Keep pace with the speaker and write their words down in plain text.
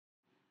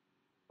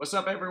What's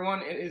up,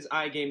 everyone? It is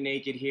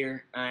iGameNaked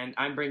here, and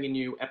I'm bringing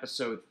you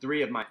episode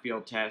 3 of my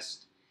field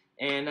test.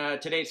 And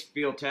today's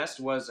field test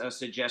was a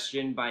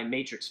suggestion by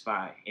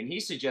Matrixfy, and he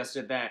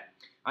suggested that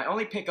I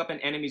only pick up an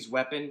enemy's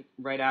weapon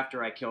right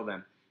after I kill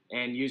them,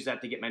 and use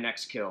that to get my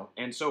next kill,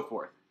 and so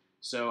forth.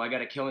 So I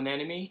gotta kill an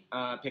enemy,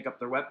 pick up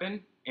their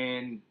weapon,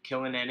 and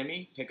kill an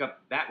enemy, pick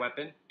up that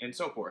weapon, and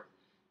so forth.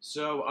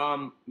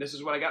 So this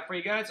is what I got for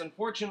you guys.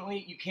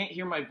 Unfortunately, you can't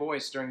hear my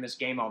voice during this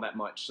game all that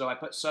much, so I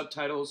put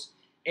subtitles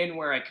in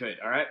where I could,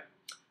 alright?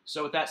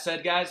 So with that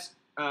said, guys,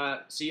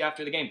 see you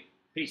after the game.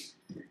 Peace.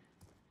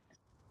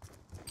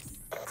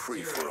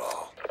 Free for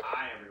all.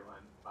 Bye,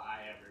 everyone. Bye,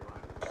 everyone.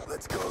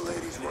 Let's go,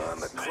 ladies. We're on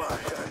the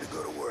clock. Time to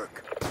go to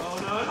work. Oh,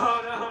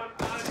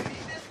 no. Dude, you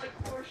missed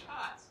like 4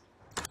 shots.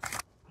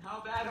 How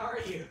bad are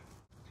you?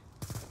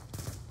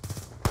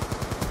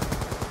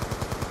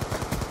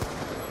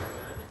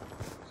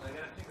 So I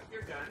gotta pick up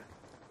your gun,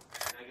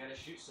 and I gotta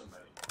shoot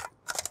somebody.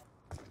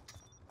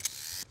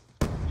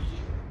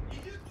 He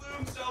just blew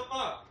himself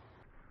up.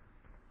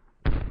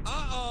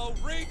 Uh-oh,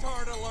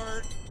 retard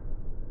alert!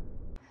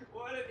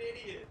 What an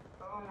idiot.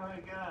 Oh my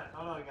god.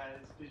 Hold on, guys.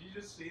 Did you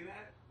just see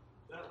that?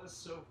 That was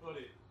so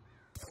funny.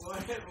 What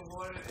an idiot.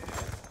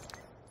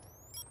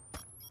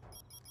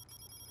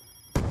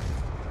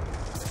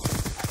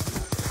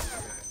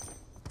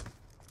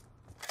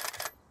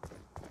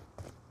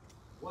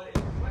 What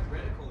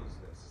reticle is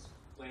this?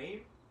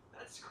 Flame?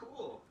 That's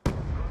cool. I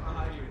don't know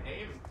how you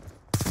aim,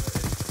 but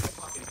it's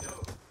fucking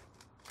dope.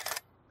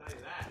 I'll tell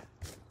you that.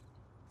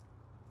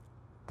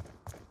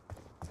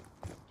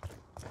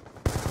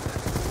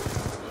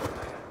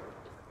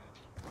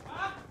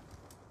 Ah!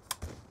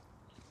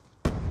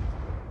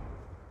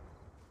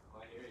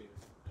 Oh, I hear you.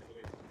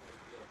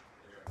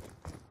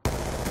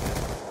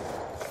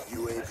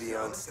 UAV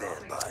on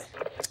standby.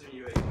 That's a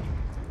UAV.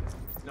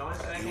 No one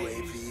said I can't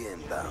use UAV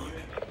inbound.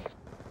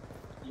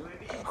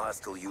 UAV?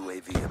 Hostile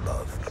UAV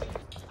above.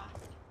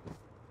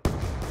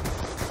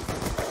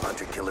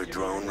 Hunter-killer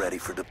drone ready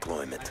for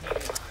deployment. I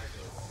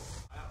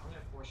only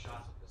have 4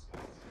 shots with this guy.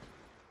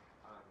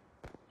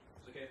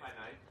 It's okay if I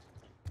knife?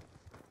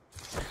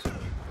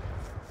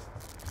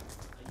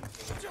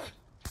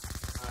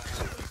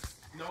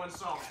 No one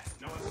saw that.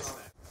 No one saw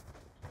that.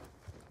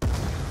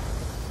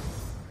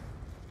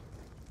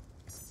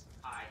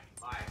 Hi.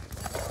 Bye.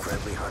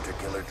 Friendly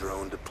hunter-killer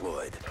drone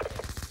deployed.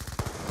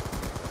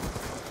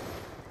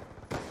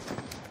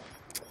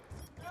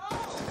 No!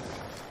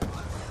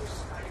 What, you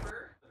sniper?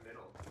 The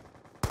middle.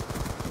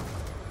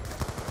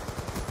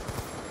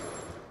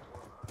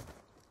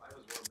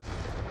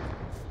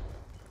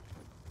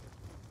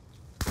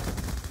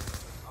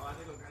 Oh, I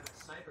think I'll grab that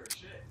sniper.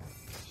 Shit,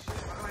 what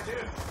do I do?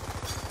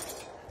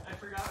 I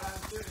forgot what I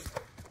was doing.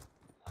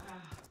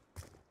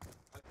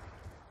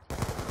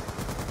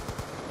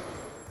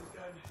 This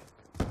gun.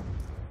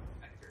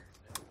 Vector.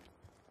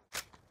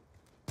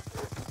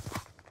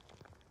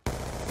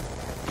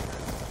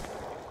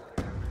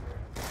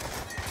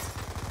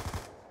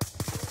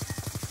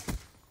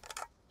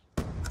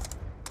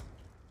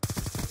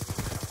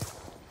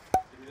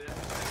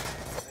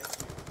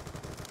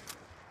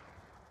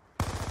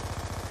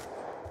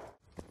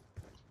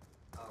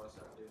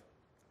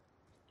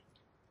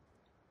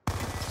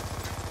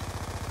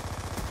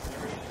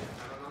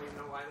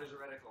 There's a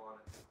reticle on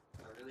it.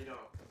 I really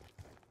don't.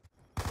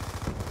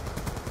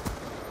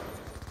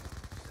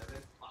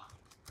 7? Fuck.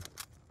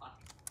 Come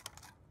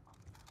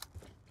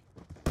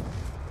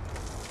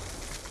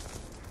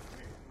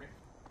here.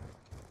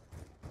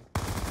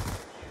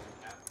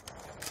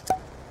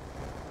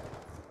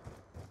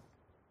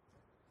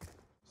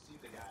 See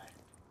the guy.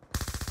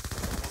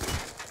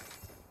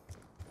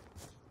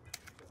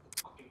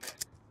 Fucking guy.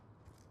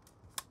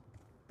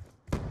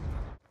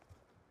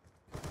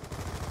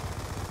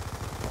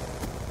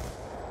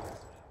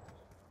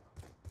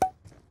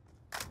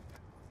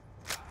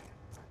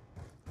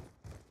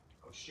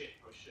 Oh shit.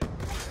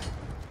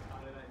 How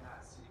did I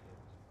not see him?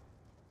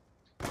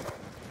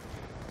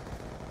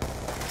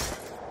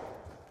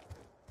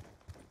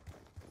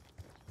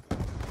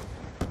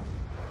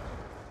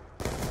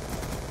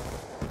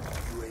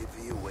 UAV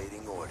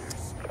awaiting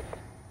orders.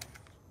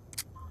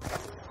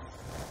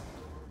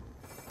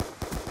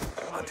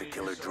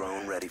 Hunter-killer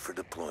drone ready for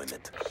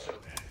deployment. So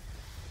bad.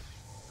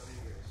 Don't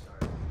even get me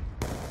started.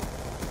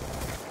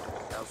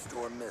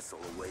 Hellstorm missile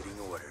awaiting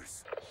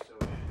orders. So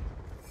bad.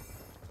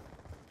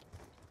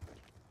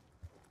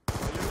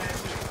 Oh, you're mad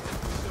too.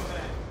 You're so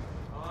bad.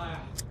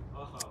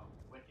 Oh,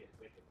 wicked.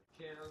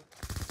 Kill.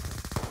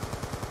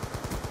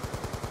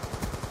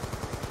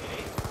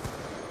 Okay.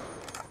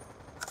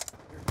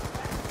 You're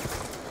bad.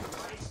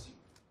 Nice.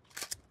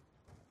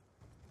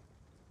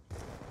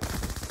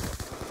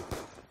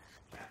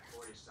 Cat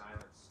 40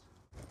 silenced.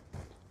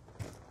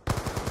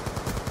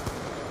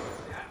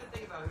 See, I have to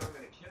think about who I'm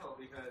gonna kill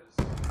because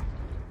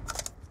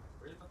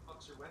where the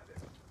fuck's your weapon?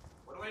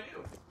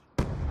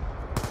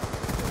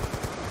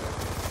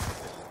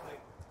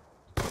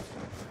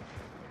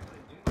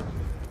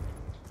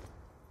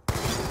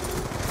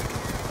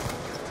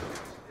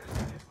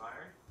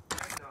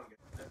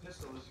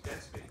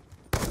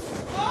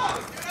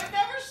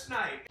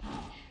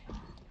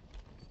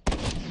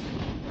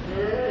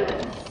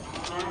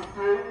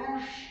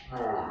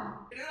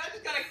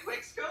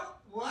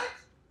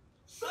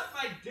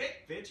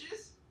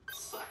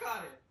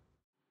 on it.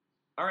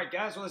 All right,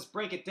 guys, well, let's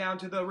break it down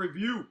to the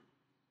review.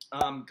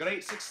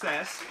 Great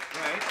success,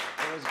 right?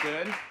 It was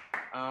good.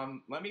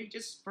 Let me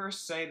just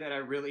first say that I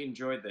really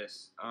enjoyed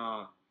this.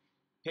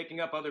 Picking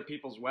up other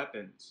people's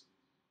weapons.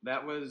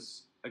 That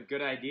was a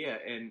good idea,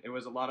 and it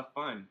was a lot of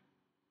fun.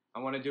 I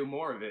want to do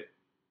more of it.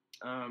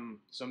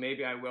 So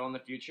maybe I will in the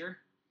future.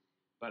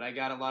 But I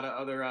got a lot of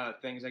other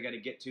things I got to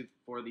get to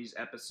for these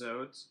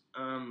episodes.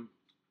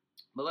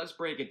 But let's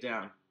break it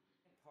down.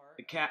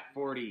 The Cat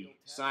 40,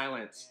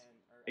 Silence.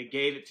 It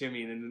gave it to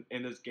me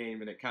in this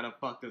game, and it kind of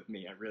fucked with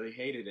me. I really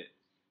hated it.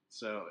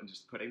 So I'm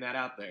just putting that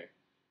out there.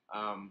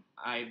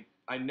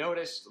 I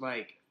noticed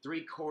like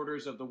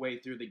 3/4 of the way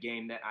through the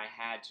game that I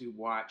had to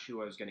watch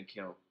who I was going to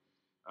kill.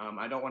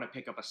 I don't want to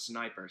pick up a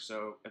sniper,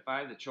 so if I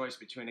had the choice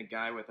between a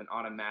guy with an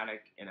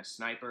automatic and a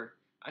sniper,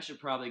 I should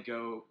probably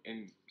go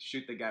and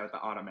shoot the guy with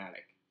the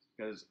automatic,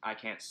 because I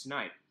can't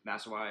snipe.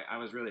 That's why I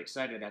was really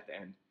excited at the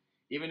end.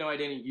 Even though I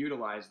didn't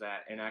utilize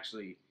that and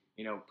actually,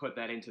 put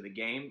that into the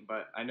game,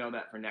 but I know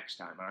that for next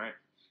time, alright?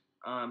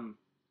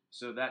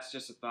 So that's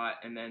just a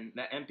thought. And then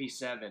that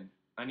MP7,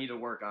 I need to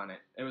work on it.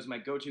 It was my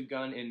go-to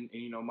gun in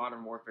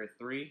Modern Warfare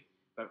 3,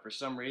 but for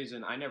some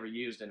reason I never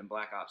used it in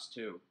Black Ops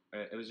 2.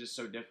 It was just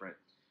so different.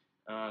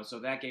 So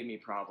that gave me a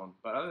problem.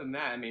 But other than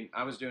that, I mean,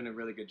 I was doing a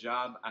really good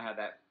job. I had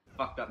that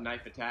fucked up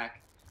knife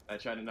attack. I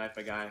tried to knife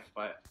a guy.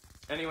 But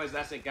anyways,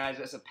 that's it, guys.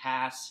 That's a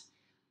pass.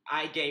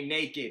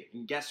 iGameNaked.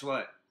 And guess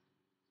what?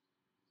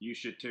 You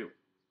should too.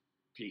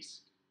 Peace.